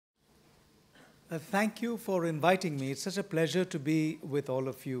Thank you for inviting me. It's such a pleasure to be with all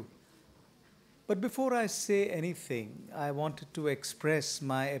of you. But before I say anything, I wanted to express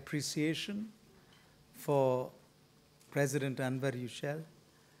my appreciation for President Anwar Yücel,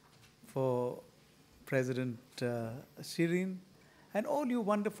 for President Shirin, and all you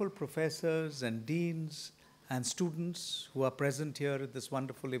wonderful professors and deans and students who are present here at this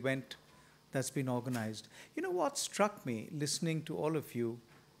wonderful event that's been organized. You know what struck me listening to all of you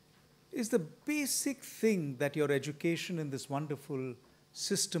is the basic thing that your education in this wonderful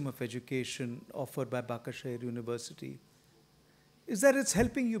system of education offered by Bahçeşehir University is that it's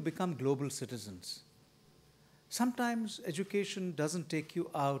helping you become global citizens. Sometimes education doesn't take you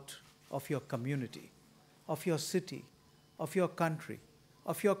out of your community, of your city, of your country,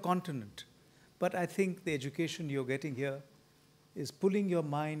 of your continent. But I think the education you're getting here is pulling your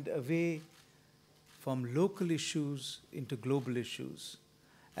mind away from local issues into global issues.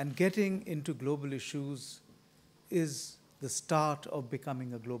 And getting into global issues is the start of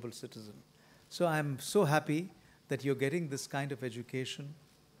becoming a global citizen. So I'm so happy that you're getting this kind of education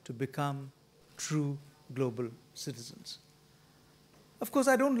to become true global citizens. Of course,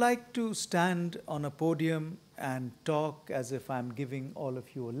 I don't like to stand on a podium and talk as if I'm giving all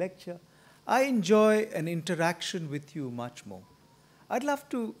of you a lecture. I enjoy an interaction with you much more. I'd love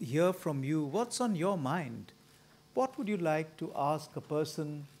to hear from you what's on your mind. What would you like to ask a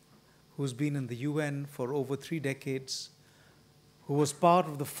person who's been in the UN for over 3 decades, who was part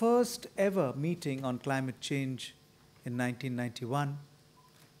of the first ever meeting on climate change in 1991,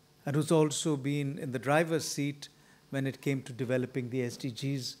 and who's also been in the driver's seat when it came to developing the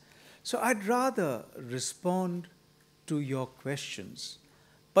SDGs? So I'd rather respond to your questions.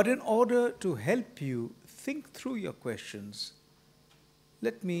 But in order to help you think through your questions,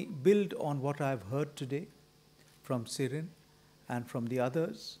 let me build on what I've heard today from Seth'in and from the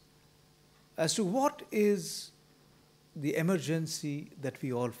others as to what is the emergency that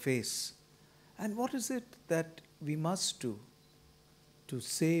we all face and what is it that we must do to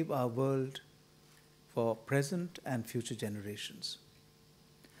save our world for present and future generations.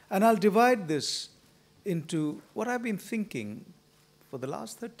 And I'll divide this into what I've been thinking for the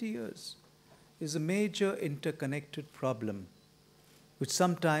last 30 years is a major interconnected problem which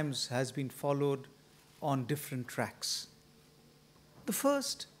sometimes has been followed on different tracks. The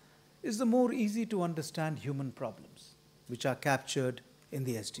first is the more easy to understand human problems, which are captured in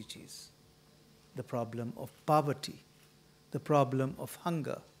the SDGs. The problem of poverty, the problem of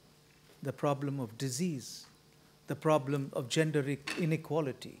hunger, the problem of disease, the problem of gender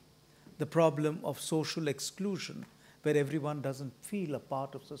inequality, the problem of social exclusion, where everyone doesn't feel a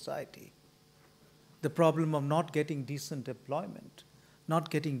part of society, the problem of not getting decent employment,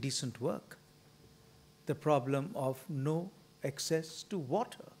 not getting decent work, the problem of no access to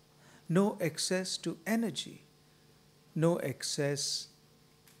water, no access to energy, no access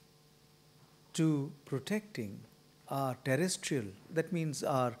to protecting our terrestrial, that means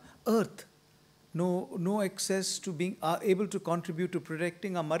our earth, no access to being able to contribute to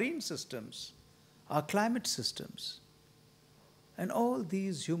protecting our marine systems, our climate systems. And all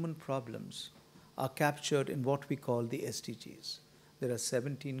these human problems are captured in what we call the SDGs. There are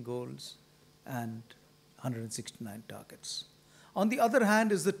 17 goals and 169 targets. On the other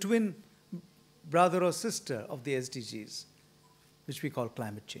hand is the twin brother or sister of the SDGs, which we call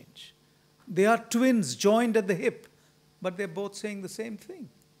climate change. They are twins joined at the hip, but they're both saying the same thing.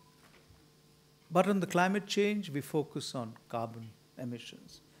 But on the climate change, we focus on carbon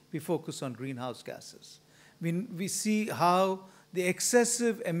emissions. We focus on greenhouse gases. We see how the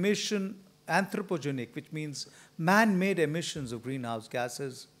excessive emission, anthropogenic, which means man-made emissions of greenhouse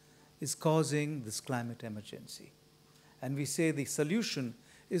gases, is causing this climate emergency. And we say the solution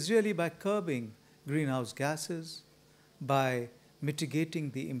is really by curbing greenhouse gases, by mitigating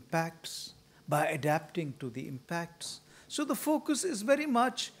the impacts, by adapting to the impacts. So the focus is very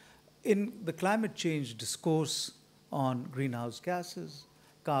much in the climate change discourse on greenhouse gases,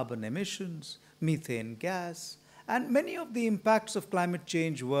 carbon emissions, methane gas, and many of the impacts of climate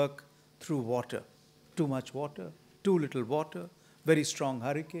change work through water. Too much water, too little water, very strong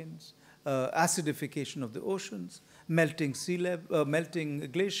hurricanes, acidification of the oceans, melting melting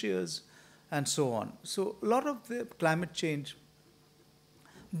glaciers, and so on. So a lot of the climate change,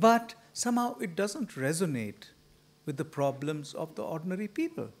 but somehow it doesn't resonate with the problems of the ordinary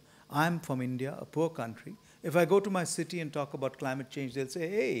people. I'm from India, a poor country. If I go to my city and talk about climate change, they'll say,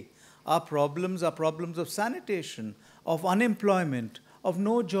 hey, our problems are problems of sanitation, of unemployment, of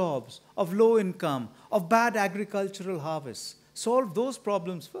no jobs, of low income, of bad agricultural harvests. Solve those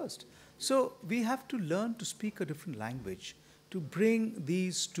problems first. So we have to learn to speak a different language, to bring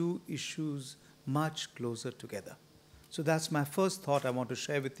these two issues much closer together. So that's my first thought I want to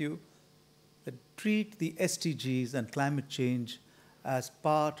share with you, that treat the SDGs and climate change as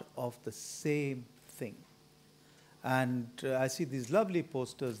part of the same thing. And I see these lovely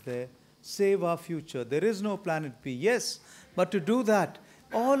posters there, save our future. There is no planet B. Yes, but to do that,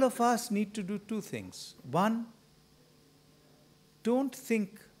 all of us need to do two things. One, don't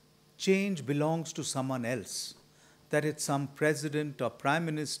think change belongs to someone else, that it's some president or prime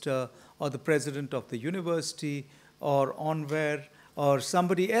minister or the president of the university or onwhere or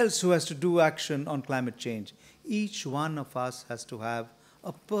somebody else who has to do action on climate change. Each one of us has to have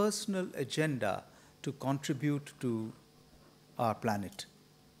a personal agenda to contribute to our planet.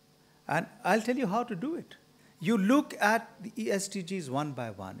 And I'll tell you how to do it. You look at the SDGs one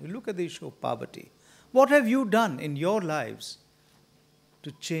by one. You look at the issue of poverty. What have you done in your lives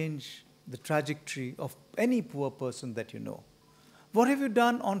to change the trajectory of any poor person that you know? What have you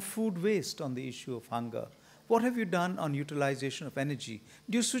done on food waste, on the issue of hunger? What have you done on utilization of energy?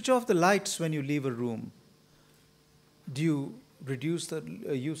 Do you switch off the lights when you leave a room? Do you reduce the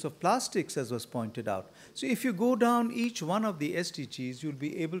use of plastics, as was pointed out? So if you go down each one of the SDGs, you'll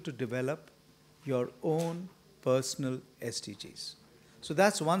be able to develop your own personal SDGs. So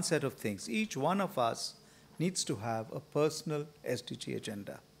that's one set of things. Each one of us needs to have a personal SDG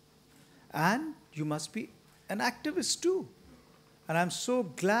agenda. And you must be an activist too. And I'm so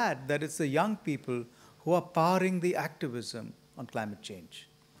glad that it's the young people who are powering the activism on climate change.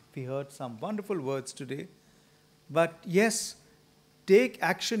 We heard some wonderful words today. But yes, take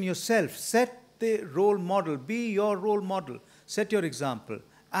action yourself. Set the role model. Be your role model. Set your example.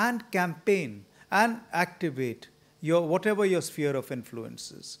 And campaign and activate your whatever your sphere of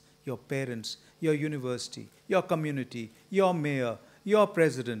influence is. Your parents, your university, your community, your mayor, your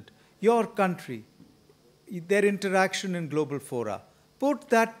president, your country, their interaction in global fora. Put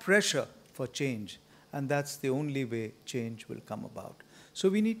that pressure for change. And that's the only way change will come about. So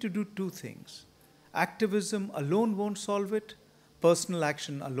we need to do two things. Activism alone won't solve it. Personal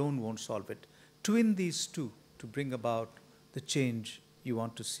action alone won't solve it. Twin these two to bring about the change you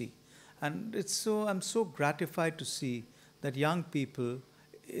want to see. And I'm so gratified to see that young people,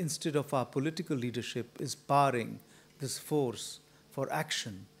 instead of our political leadership, is powering this force for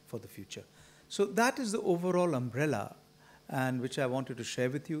action for the future. So that is the overall umbrella, and which I wanted to share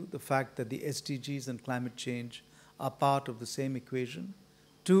with you, the fact that the SDGs and climate change are part of the same equation.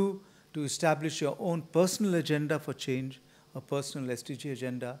 Two, to establish your own personal agenda for change, a personal SDG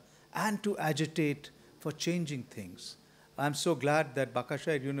agenda, and to agitate for changing things. I'm so glad that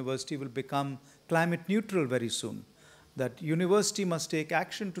Bahçeşehir University will become climate neutral very soon. That university must take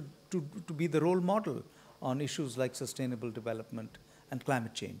action to be the role model on issues like sustainable development and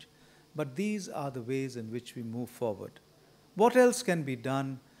climate change. But these are the ways in which we move forward. What else can be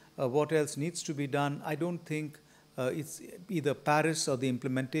done? What else needs to be done? I don't think it's either Paris or the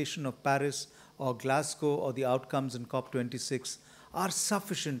implementation of Paris or Glasgow or the outcomes in COP26 are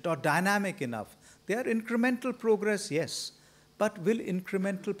sufficient or dynamic enough. They are incremental progress, yes. But will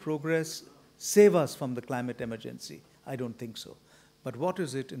incremental progress save us from the climate emergency? I don't think so. But what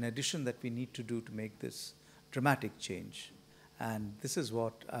is it in addition that we need to do to make this dramatic change? And this is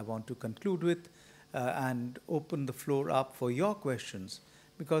what I want to conclude with and open the floor up for your questions,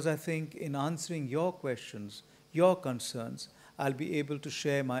 because I think in answering your questions, your concerns, I'll be able to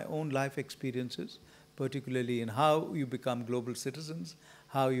share my own life experiences, particularly in how you become global citizens,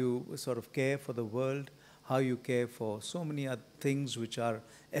 how you sort of care for the world, how you care for so many other things which are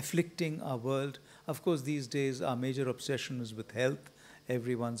afflicting our world. Of course, these days our major obsession is with health.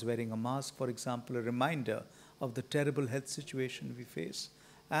 Everyone's wearing a mask, for example, a reminder of the terrible health situation we face,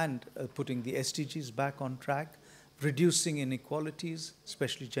 and putting the SDGs back on track, reducing inequalities,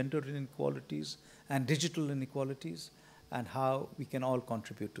 especially gender inequalities and digital inequalities, and how we can all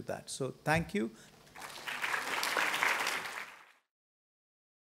contribute to that. So thank you.